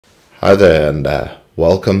Hi there, and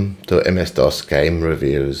welcome to MS-DOS Game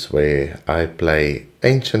Reviews, where I play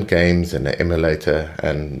ancient games in an emulator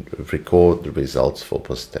and record the results for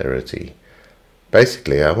posterity.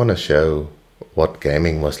 Basically, I want to show what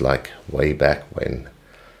gaming was like way back when.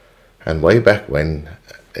 And way back when,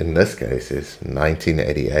 in this case, is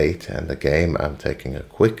 1988, and the game I'm taking a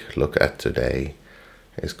quick look at today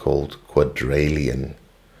is called Quadralien.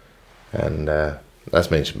 And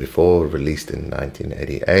as mentioned before, released in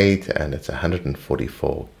 1988, and it's a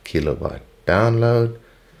 144 kilobyte download.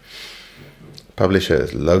 Publisher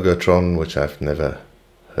is Logotron, which I've never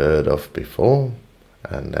heard of before,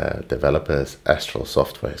 and developer is Astral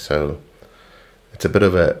Software, so it's a bit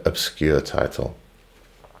of an obscure title.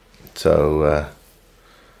 So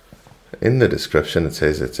in the description it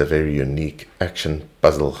says it's a very unique action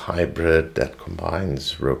puzzle hybrid that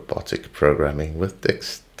combines robotic programming with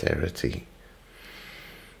dexterity.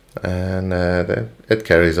 And it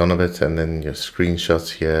carries on a bit, and then your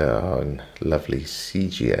screenshots here are in lovely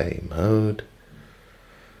CGA mode.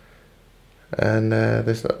 And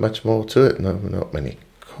there's not much more to it, not many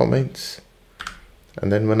comments.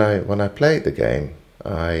 And then when I played the game,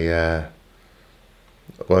 I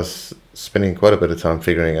was spending quite a bit of time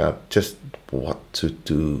figuring out just what to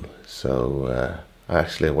do. So I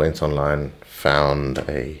actually went online, found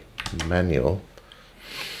a manual.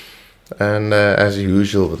 And as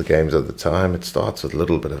usual with the games of the time, it starts with a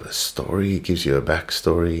little bit of a story, it gives you a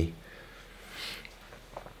backstory.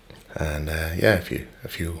 And yeah,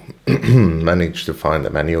 if you manage to find the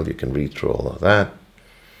manual, you can read through all of that.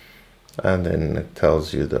 And then it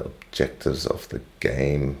tells you the objectives of the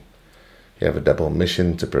game. You have a double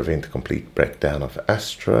mission to prevent the complete breakdown of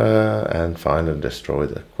Astra and find and destroy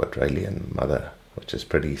the Quadralien mother, which is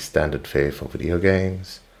pretty standard fare for video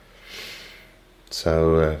games.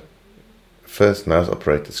 So first mouse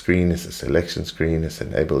operated screen is a selection screen. This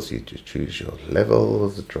enables you to choose your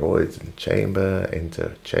levels, droids and chamber,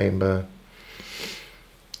 enter chamber.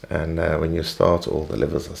 And when you start, all the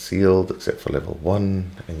levels are sealed except for level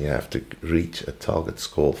 1, and you have to reach a target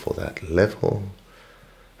score for that level.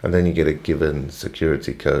 And then you get a given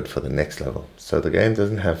security code for the next level. So the game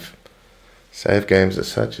doesn't have save games as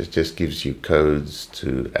such, it just gives you codes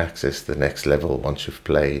to access the next level once you've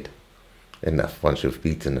played enough, once you've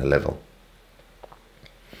beaten a level.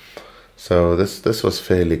 So this was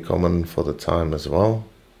fairly common for the time as well.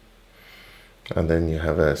 And then you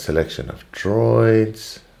have a selection of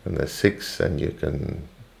droids, and there's 6, and you can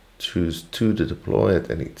choose 2 to deploy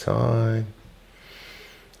at any time.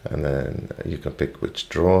 And then you can pick which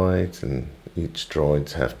droids, and each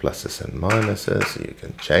droids have pluses and minuses, so you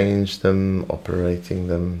can change them, operating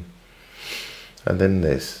them. And then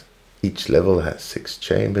there's each level has 6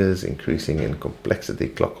 chambers, increasing in complexity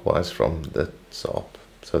clockwise from the top.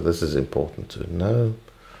 So this is important to know.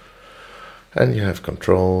 And you have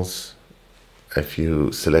controls. If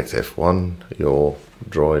you select F1, your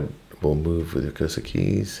droid will move with your cursor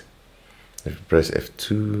keys. If you press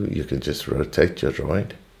F2, you can just rotate your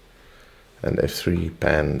droid. And F3,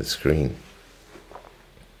 pan the screen.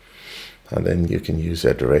 And then you can use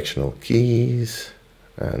your directional keys.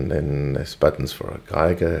 And then there's buttons for a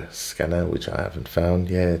Geiger scanner, which I haven't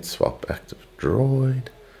found yet. Swap active droid.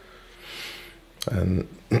 And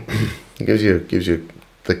it gives you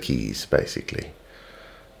the keys, basically.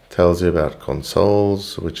 Tells you about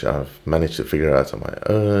consoles, which I've managed to figure out on my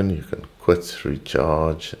own. You can quit,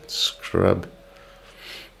 recharge, and scrub.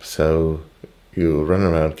 So you run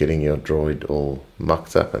around getting your droid all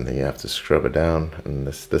mucked up, and then you have to scrub it down, and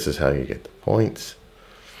this is how you get the points.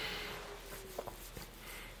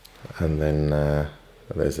 And then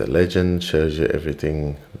there's a legend, shows you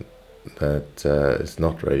everything that is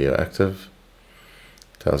not radioactive.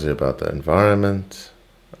 Tells you about the environment,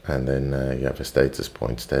 and then you have a status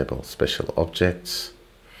points table, special objects.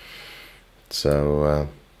 So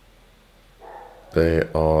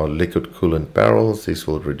there are liquid coolant barrels. These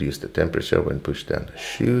will reduce the temperature when pushed down the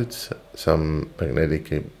chutes. Some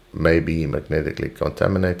may be magnetically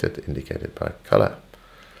contaminated, indicated by color.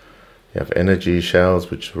 You have energy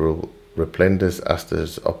shells, which will replenish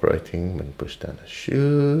Astra's operating when pushed down the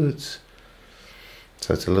chutes.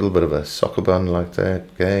 So it's a little bit of a soccer bun like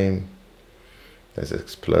that game. There's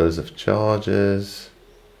explosive charges,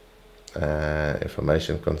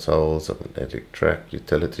 information consoles, a magnetic track,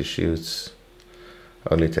 utility chutes.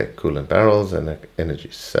 Only take coolant barrels and energy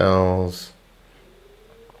cells.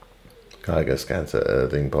 Geiger scans a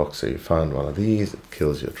earthing box, so you find one of these, it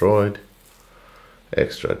kills your droid.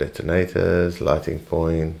 Extra detonators, lighting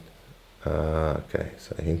point. Okay,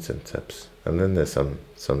 so hints and tips. And then there's some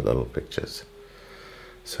little pictures.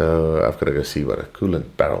 So I've got to go see what a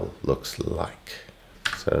coolant barrel looks like.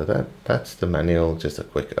 So that's the manual, just a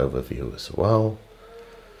quick overview as well.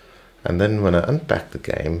 And then when I unpack the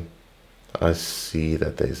game, I see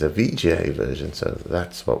that there's a VGA version, so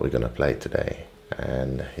that's what we're going to play today.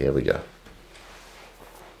 And here we go.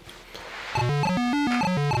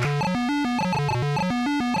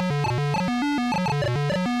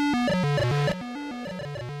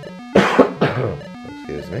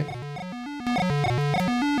 Excuse me.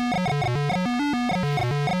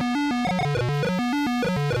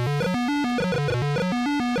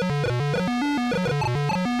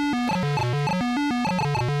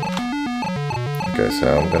 Okay,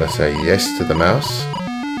 so I'm going to say yes to the mouse,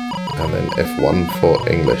 and then F1 for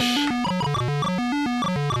English.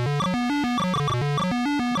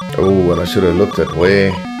 Oh, and I should have looked at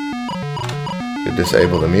where you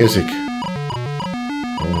disable the music.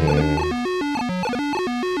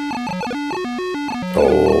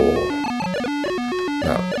 Oh,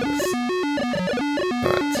 no.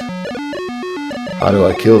 Right. How do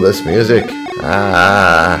I kill this music?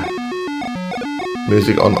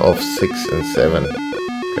 Music on off 6 and 7.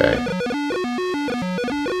 Okay.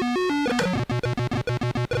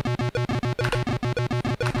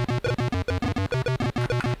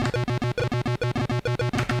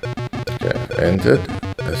 Okay, entered.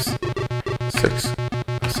 6,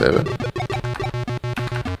 7.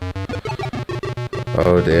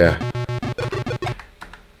 Oh dear.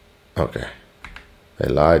 Okay. They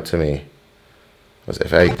lied to me. It was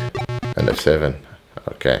F8 and F7.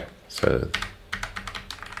 Okay, so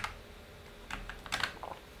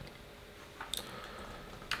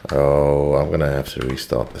oh, I'm gonna have to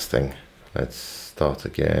restart this thing. Let's start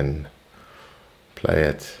again. Play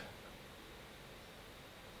it.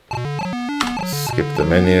 Skip the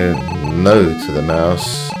menu. No to the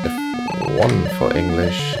mouse. F1 for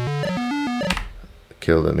English.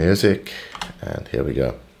 Kill the music. And here we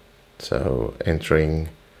go. So entering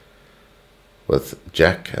with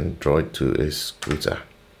Jack and droid to his scooter.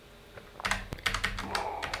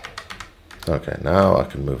 Okay, now I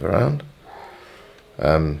can move around.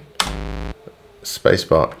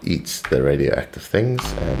 Spacebar eats the radioactive things,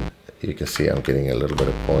 and you can see I'm getting a little bit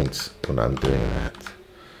of points when I'm doing that.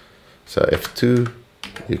 So F2,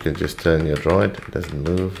 you can just turn your droid, it doesn't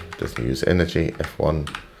move, doesn't use energy. F1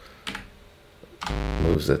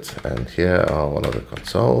 moves it, and here are one of the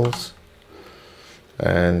consoles,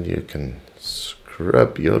 and you can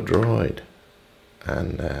scrub your droid,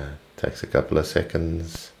 and takes a couple of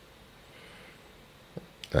seconds.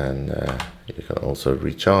 And you can also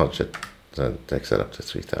recharge it, so it takes it up to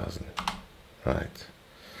 3000. Right.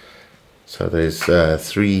 So there's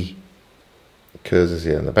 3 cursors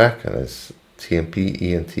here in the back, and there's TMP,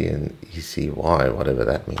 ENT, and ECY, whatever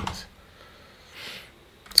that means.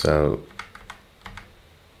 So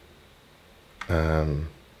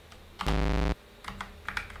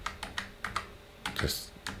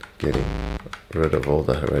just getting rid of all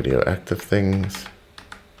the radioactive things.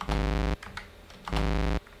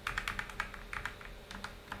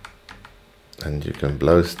 And you can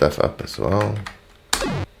blow stuff up as well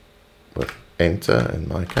with enter in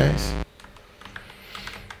my case.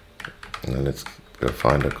 And let's go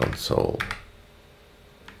find a console.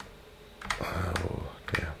 Oh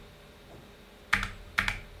dear.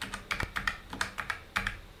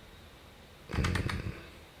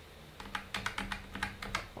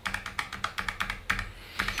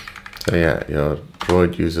 So yeah, your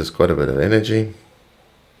droid uses quite a bit of energy.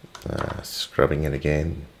 Scrubbing it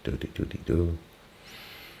again. Do.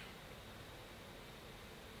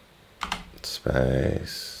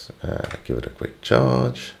 Space. Give it a quick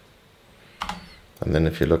charge. And then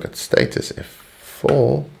if you look at status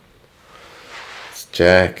F4, it's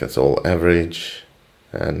Jack, it's all average,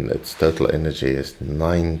 and its total energy is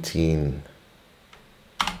 19.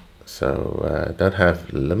 So don't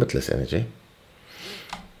have limitless energy.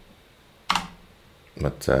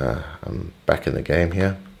 But I'm back in the game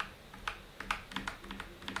here.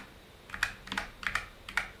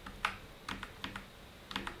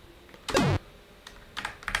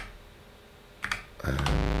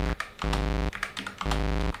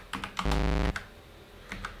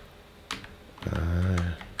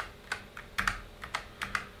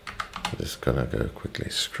 Just gonna go quickly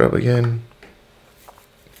scrub again.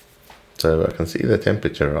 So I can see the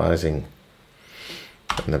temperature rising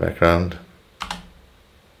in the background.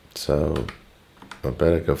 So I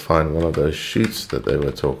better go find one of those chutes that they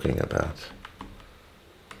were talking about.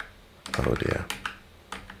 Oh dear.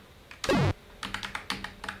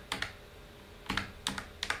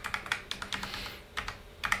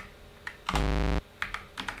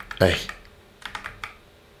 Hey.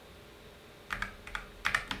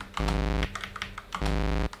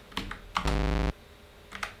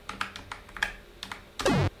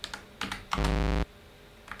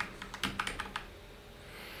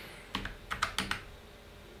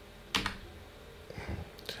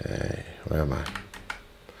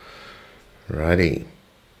 Alrighty.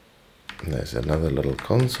 There's another little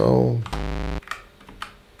console.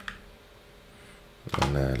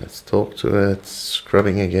 And let's talk to it.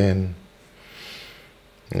 Scrubbing again.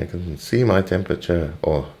 You can see my temperature,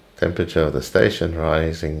 or temperature of the station,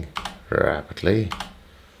 rising rapidly.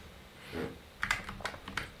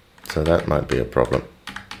 So that might be a problem.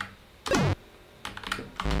 I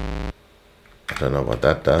don't know what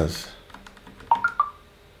that does.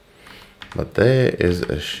 But there is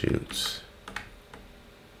a chute.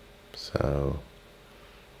 So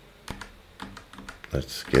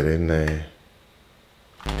let's get in there.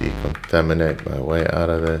 Decontaminate my way out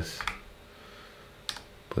of this.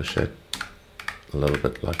 Push it a little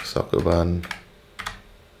bit like Sokuban.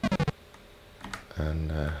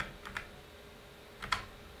 And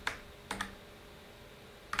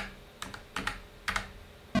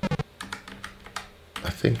I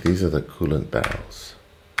think these are the coolant barrels.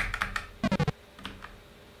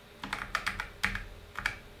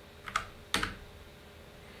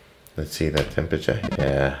 Let's see that temperature.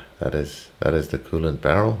 Yeah, that is the coolant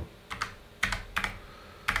barrel.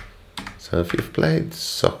 So if you've played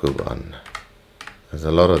Sokuban, there's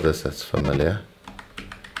a lot of this that's familiar.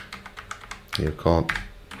 You can't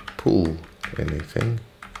pull anything,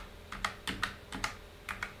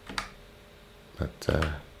 but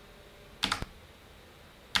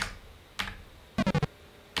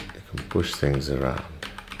you can push things around.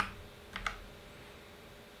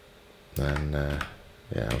 And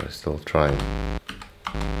yeah, we're still trying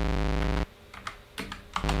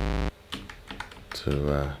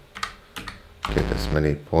to get as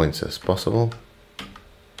many points as possible.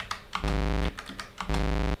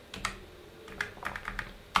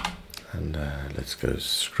 And let's go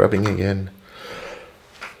scrubbing again.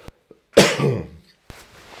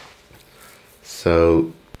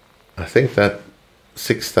 So I think that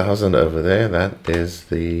 6,000 over there, that is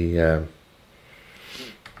the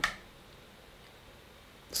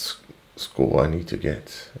score I need to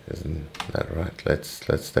get. Isn't that right?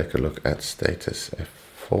 Let's take a look at status.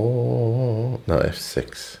 F4, no,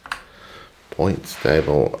 F6. Points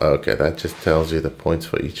table. Okay, that just tells you the points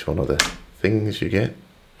for each one of the things you get.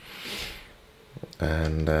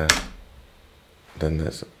 And then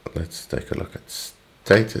let's take a look at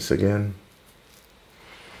status again.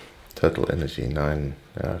 Total energy 9.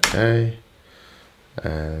 Okay.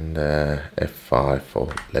 And F5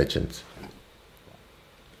 for legends.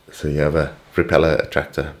 So you have a repeller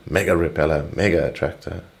attractor, mega repeller, mega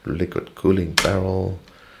attractor, liquid cooling barrel,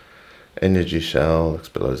 energy shell,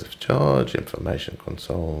 explosive charge, information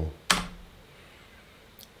console,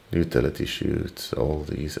 utility chutes, all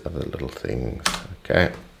these other little things.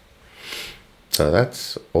 Okay, so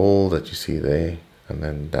that's all that you see there. And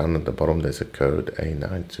then down at the bottom there's a code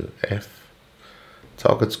A9 to F.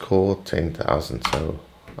 Target score 10,000, so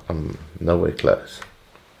I'm nowhere close.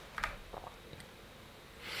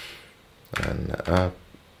 And up,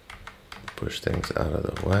 push things out of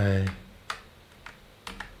the way.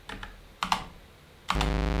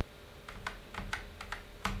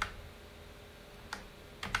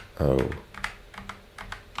 Oh.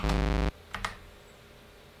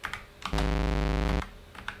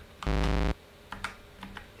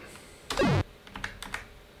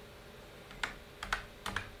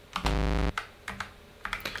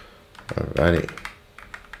 Alrighty.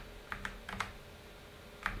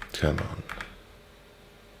 Come on.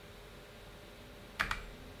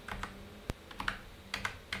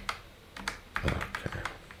 Okay.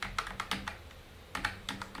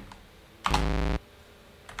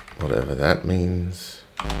 Whatever that means.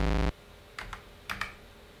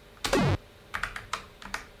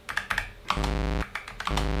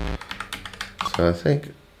 So I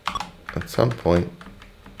think at some point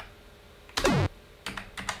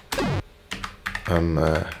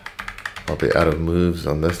I'll be out of moves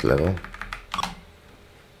on this level.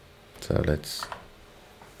 So let's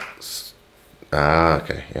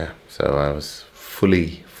okay, yeah. So I was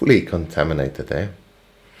fully contaminated there.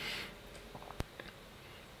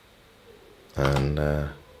 And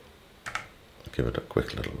give it a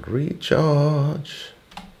quick little recharge.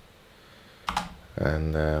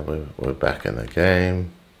 And we're back in the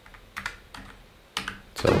game.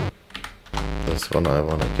 So this one I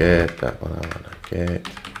want to get, that one I want to get.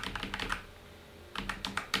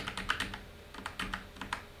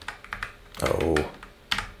 Oh.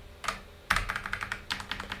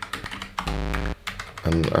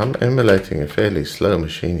 And I'm emulating a fairly slow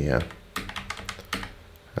machine here.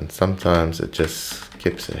 And sometimes it just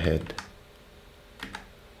skips ahead.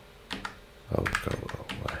 Oh, go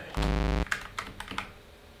away.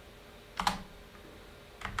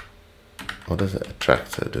 What does an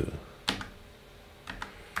attractor do?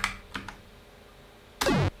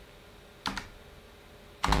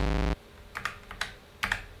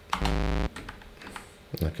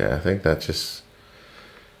 Okay, I think that just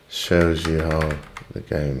shows you how the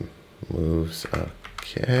game moves.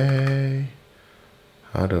 Okay.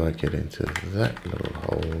 How do I get into that little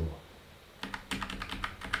hole?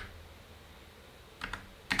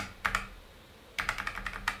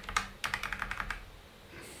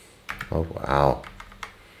 Oh wow.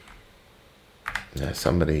 Yeah,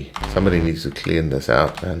 somebody needs to clean this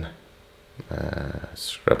out, man.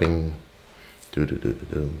 Scrubbing.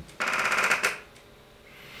 Do.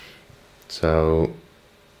 So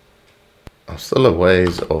I'm still a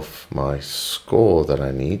ways off my score that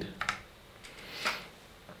I need.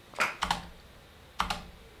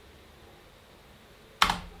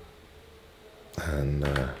 And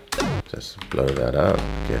just blow that out.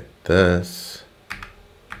 Get this.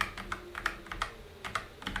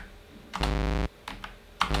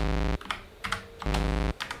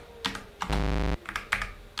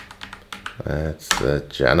 That's the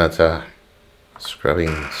janitor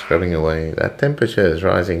scrubbing away. That temperature is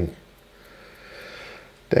rising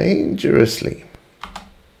dangerously.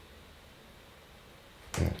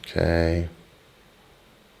 Okay.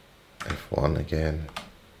 F1 again.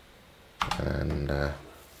 And I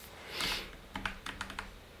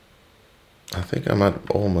think I might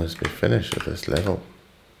almost be finished with this level.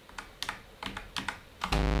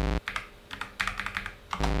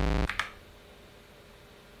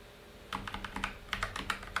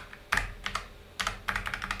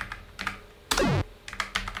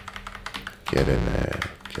 Get in there,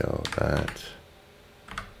 kill that.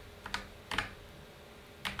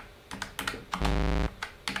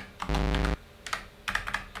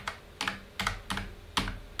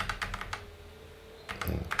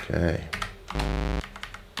 Okay.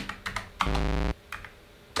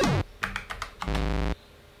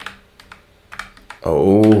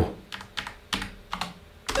 Oh.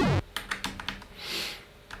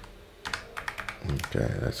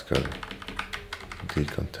 Okay, let's go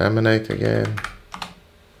decontaminate again.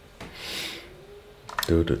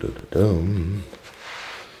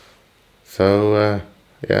 So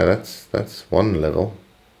yeah, that's one level,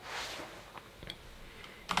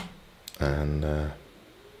 and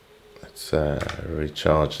let's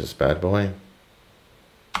recharge this bad boy,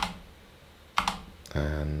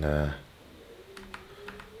 and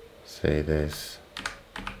say this.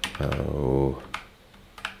 Oh,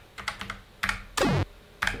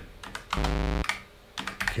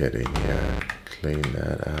 get in here, clean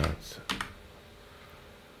that out.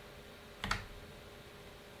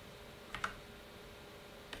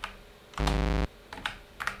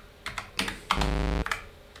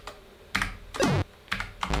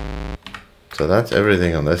 So that's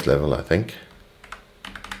everything on this level, I think.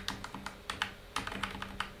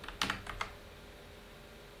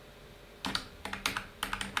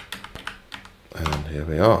 And here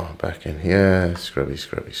we are, back in here,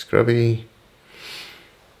 scrubby.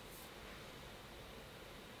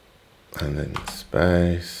 And then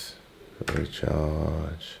space,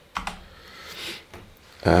 recharge.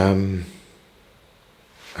 I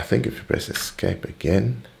think if you press escape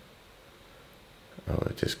again, oh,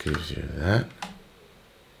 it just gives you that.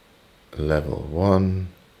 Level 1,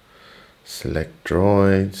 select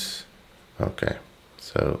droids. Okay,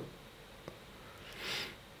 so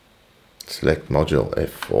select module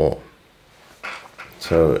F4.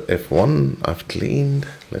 So F1 I've cleaned.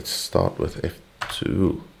 Let's start with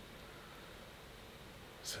F2.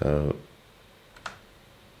 So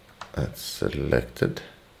that's selected.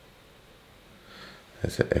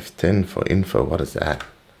 There's an F10 for info. What is that?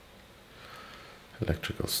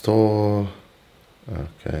 Electrical store.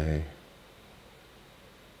 Okay.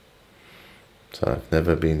 So I've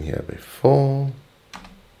never been here before.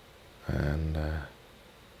 And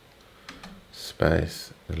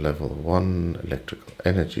space, level 1, electrical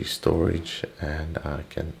energy storage, and I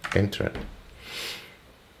can enter it.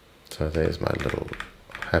 So there's my little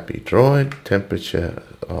happy droid. Temperature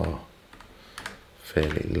are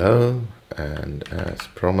fairly low, and as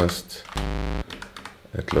promised,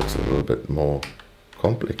 it looks a little bit more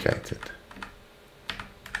complicated.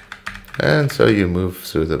 And so you move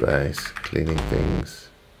through the base, cleaning things.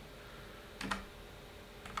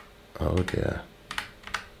 Oh dear.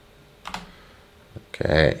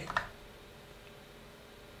 Okay.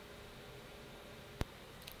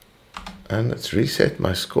 And let's reset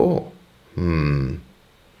my score.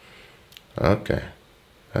 Okay.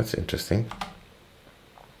 That's interesting.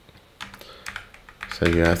 So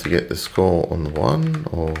you have to get the score on 1,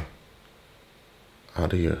 or how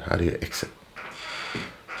do you exit?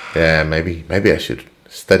 Yeah, maybe I should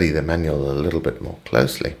study the manual a little bit more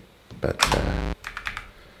closely. But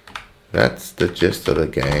that's the gist of the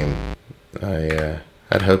game. I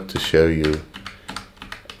had hoped to show you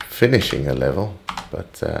finishing a level,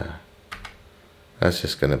 but that's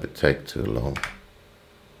just going to take too long.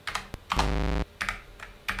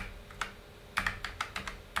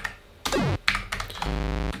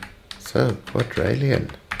 So,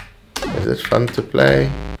 Quadralien. Is it fun to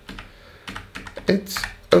play? It's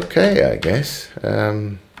okay, I guess.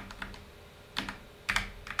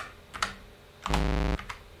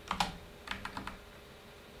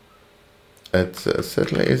 It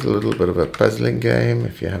certainly is a little bit of a puzzling game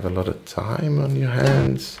if you have a lot of time on your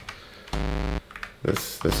hands.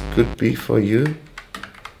 This could be for you.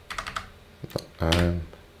 I'm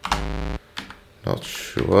not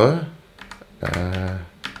sure.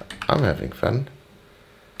 I'm having fun,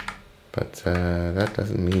 but that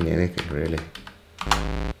doesn't mean anything really.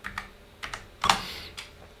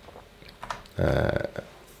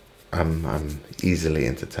 I'm easily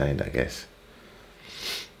entertained, I guess.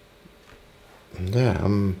 Yeah,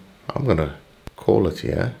 I'm gonna call it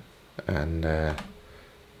here and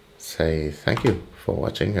say thank you for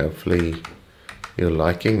watching. Hopefully you're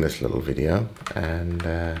liking this little video, and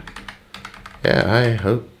yeah, I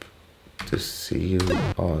hope to see you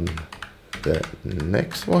on the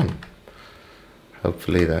next one.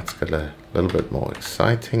 Hopefully that's got a little bit more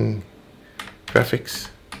exciting graphics,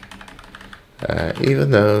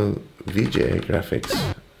 even though VGA graphics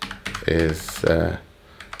is a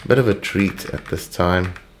bit of a treat at this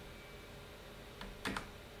time.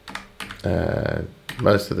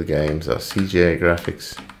 Most of the games are CGA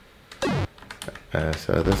graphics,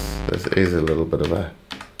 so this is a little bit of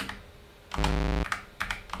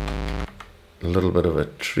a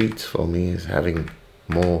treat for me, is having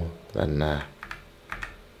more than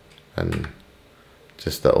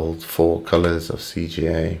just the old 4 colors of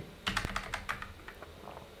CGA.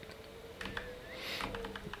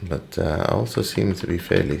 But I also seem to be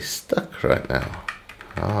fairly stuck right now.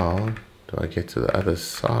 How do I get to the other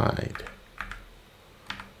side?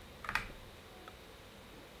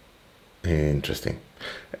 Interesting.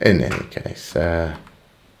 In any case, I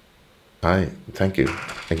thank you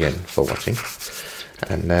again for watching,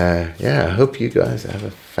 and yeah, I hope you guys have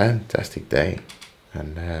a fantastic day,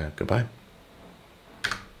 and goodbye.